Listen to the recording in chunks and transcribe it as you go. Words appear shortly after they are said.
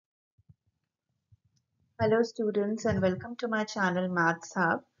Hello students and welcome to my channel Maths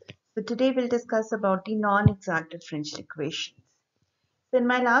Hub. So today we'll discuss about the non-exact differential equations. So in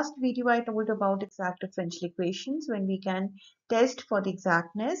my last video I told about exact differential equations when we can test for the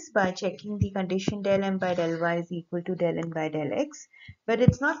exactness by checking the condition del m by del y is equal to del n by del x. But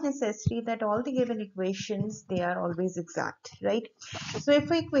it's not necessary that all the given equations they are always exact, right? So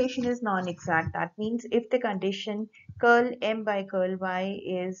if an equation is non-exact, that means if the condition curl m by curl y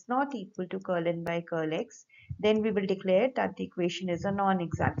is not equal to curl n by curl x, then we will declare that the equation is a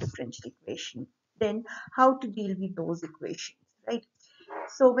non-exact differential equation. Then how to deal with those equations, right?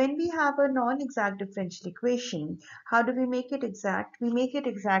 So when we have a non-exact differential equation, how do we make it exact? We make it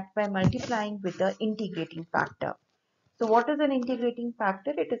exact by multiplying with the integrating factor. So what is an integrating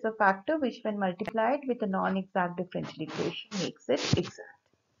factor? It is a factor which when multiplied with a non-exact differential equation makes it exact.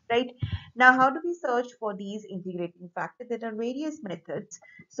 Right? Now, how do we search for these integrating factors? There are various methods.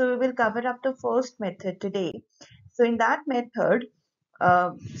 So we will cover up the first method today. So in that method,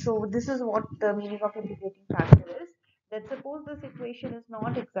 so this is what the meaning of integrating factor is. Let's suppose this equation is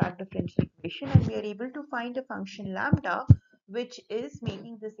not exact differential equation and we are able to find a function lambda which is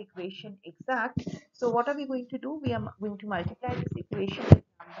making this equation exact. So what are we going to do? We are going to multiply this equation with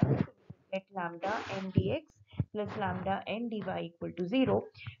lambda. So we will get lambda n dx plus lambda n dy equal to 0,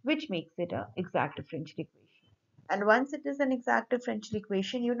 which makes it an exact differential equation. And once it is an exact differential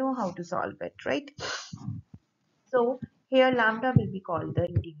equation, you know how to solve it, right? So here lambda will be called the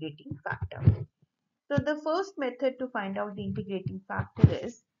integrating factor. So the first method to find out the integrating factor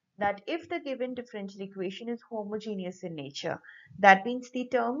is that if the given differential equation is homogeneous in nature, that means the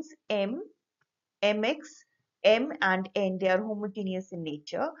terms m, mx, m and n, they are homogeneous in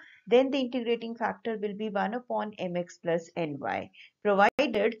nature, then the integrating factor will be 1 upon mx plus ny,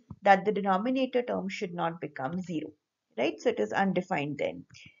 provided that the denominator term should not become 0, right? So it is undefined then.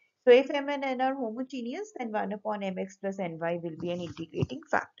 So if m and n are homogeneous, then 1 upon mx plus ny will be an integrating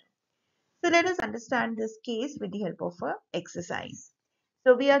factor. So let us understand this case with the help of an exercise.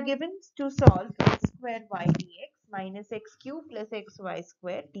 So we are given to solve x square y dx minus x cube plus xy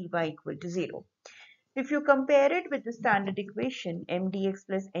square dy equal to 0. If you compare it with the standard equation m dx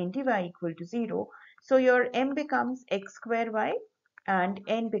plus n dy equal to 0, so your m becomes x square y and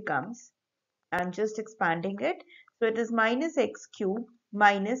n becomes, I'm just expanding it, so it is minus x cube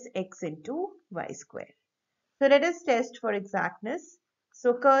minus x into y square. So let us test for exactness.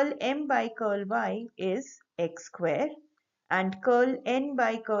 So curl m by curl y is x square and curl n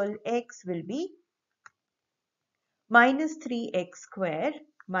by curl x will be minus 3x square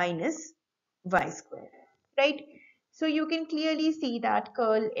minus y square, right? So you can clearly see that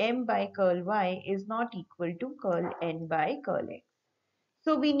curl m by curl y is not equal to curl n by curl x.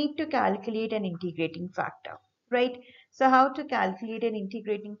 So we need to calculate an integrating factor, right? So how to calculate an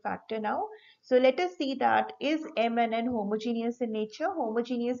integrating factor now? So let us see that is m and n homogeneous in nature?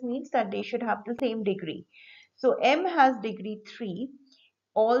 Homogeneous means that they should have the same degree. So m has degree 3.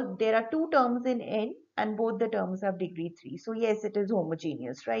 There are two terms in n and both the terms have degree 3. So yes, it is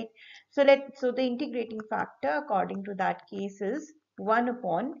homogeneous, right? So the integrating factor according to that case is 1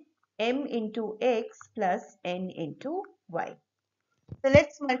 upon m into x plus n into y. So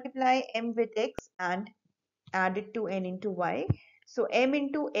let's multiply m with x and add it to n into y. So m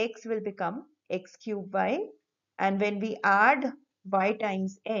into x will become x cube y, and when we add y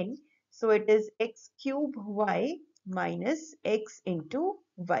times n, so it is x cube y minus x into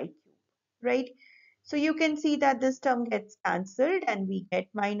y cube, right? So you can see that this term gets cancelled and we get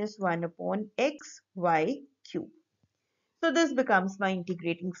minus 1 upon x y cube. So this becomes my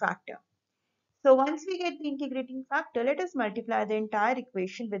integrating factor. So once we get the integrating factor, let us multiply the entire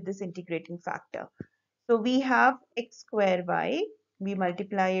equation with this integrating factor. So we have x square y, we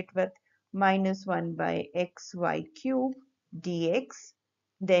multiply it with minus 1 by xy cube dx.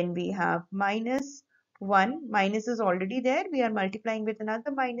 Then we have minus 1, minus is already there, we are multiplying with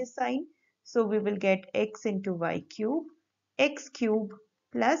another minus sign. So we will get x into y cube, x cube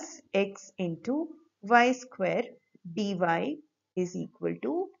plus x into y square dy is equal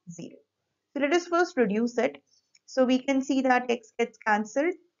to 0. So let us first reduce it. So we can see that x gets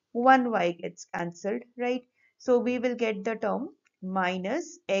cancelled, 1y gets cancelled, right? So we will get the term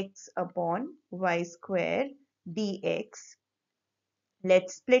minus x upon y square dx.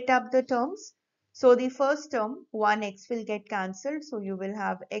 Let's split up the terms. So the first term, 1x will get cancelled. So you will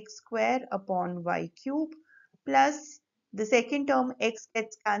have x square upon y cube plus the second term, x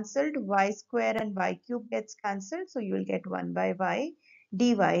gets cancelled, y square and y cube gets cancelled. So you will get 1 by y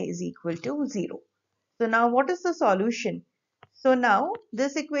dy is equal to 0. So now what is the solution? So now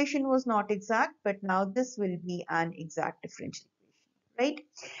this equation was not exact, but now this will be an exact differential equation, right?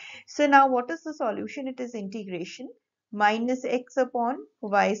 So now what is the solution? It is integration minus x upon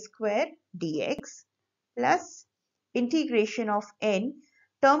y square dx plus integration of n,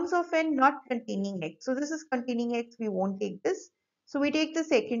 terms of n not containing x. So this is containing x, we won't take this. So we take the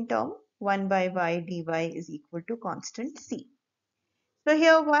second term, 1 by y dy is equal to constant c. So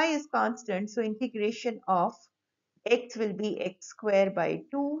here y is constant, so integration of x will be x square by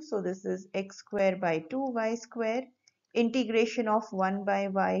 2. So this is x square by 2 y square. Integration of 1 by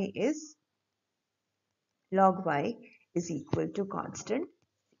y is log y is equal to constant,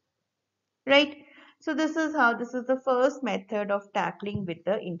 right? So this is the first method of tackling with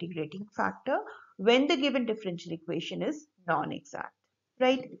the integrating factor when the given differential equation is non-exact,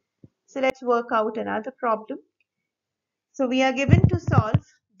 right? So let's work out another problem. So we are given to solve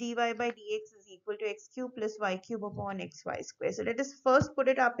dy by dx is equal to x cube plus y cube upon xy square. So let us first put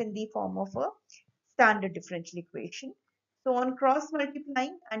it up in the form of a standard differential equation. So on cross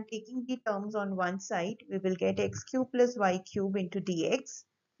multiplying and taking the terms on one side, we will get x cube plus y cube into dx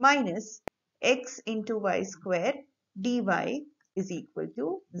minus x into y square dy is equal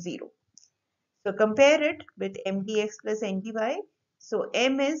to 0. So compare it with m dx plus n dy. So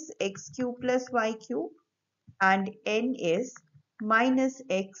m is x cube plus y cube and n is minus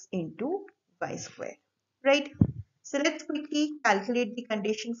x into y square, right? So let's quickly calculate the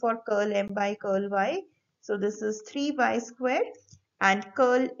condition for curl m by curl y. So this is 3y squared and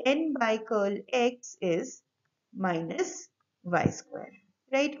curl n by curl x is minus y square,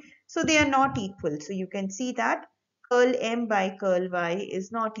 right? So they are not equal. So you can see that curl m by curl y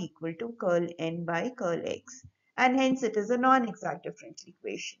is not equal to curl n by curl x, and hence it is a non-exact differential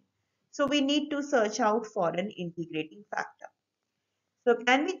equation. So we need to search out for an integrating factor. So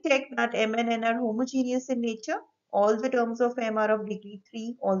can we check that m and n are homogeneous in nature? All the terms of m are of degree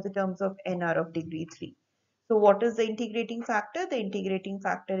 3, all the terms of n are of degree 3. So what is the integrating factor? The integrating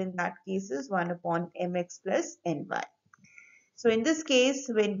factor in that case is 1 upon mx plus ny. So in this case,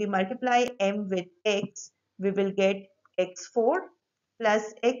 when we multiply m with x, we will get x4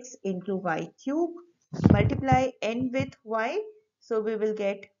 plus x into y cube. Multiply n with y, so we will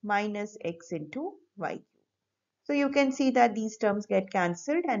get minus x into y cube. So you can see that these terms get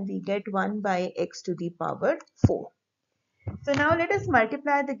cancelled and we get 1 by x to the power 4. So now let us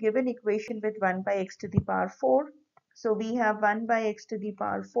multiply the given equation with 1 by x to the power 4. So we have 1 by x to the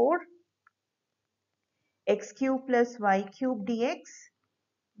power 4, x cube plus y cube dx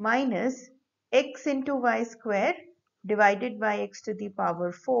minus x into y square divided by x to the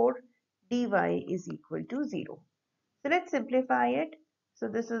power 4 dy is equal to 0. So let's simplify it. So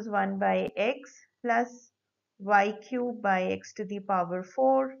this is 1 by x plus y cube by x to the power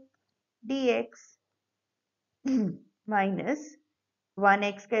 4 dx minus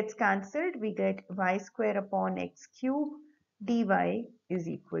 1x gets cancelled. We get y square upon x cube dy is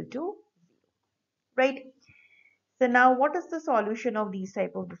equal to 0, right? So now what is the solution of these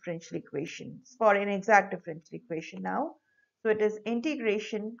type of differential equations for an exact differential equation now? So it is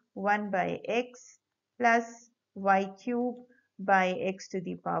integration 1 by x plus y cube by x to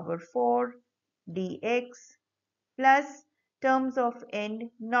the power 4 dx plus terms of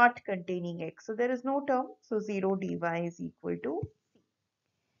n not containing x. So there is no term, so 0 dy is equal to.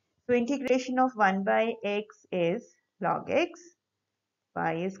 So integration of 1 by x is log x,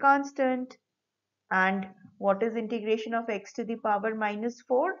 y is constant, and what is integration of x to the power minus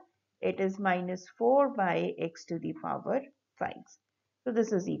 4? It is minus 4 by x to the power 5. So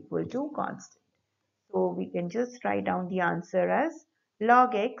this is equal to constant. So we can just write down the answer as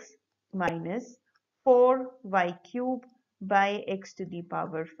log x minus 4y cube by x to the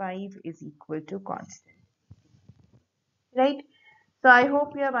power 5 is equal to constant. Right? So I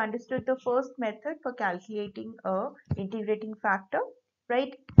hope you have understood the first method for calculating a integrating factor,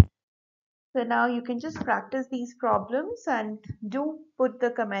 right? So now you can just practice these problems and do put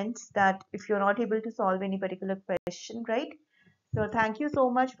the comments that if you're not able to solve any particular question, right? So thank you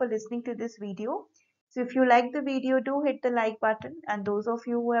so much for listening to this video. So if you like the video, do hit the like button, and those of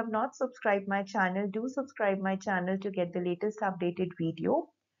you who have not subscribed my channel, do subscribe my channel to get the latest updated video.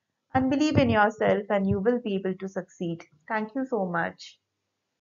 And believe in yourself and you will be able to succeed. Thank you so much.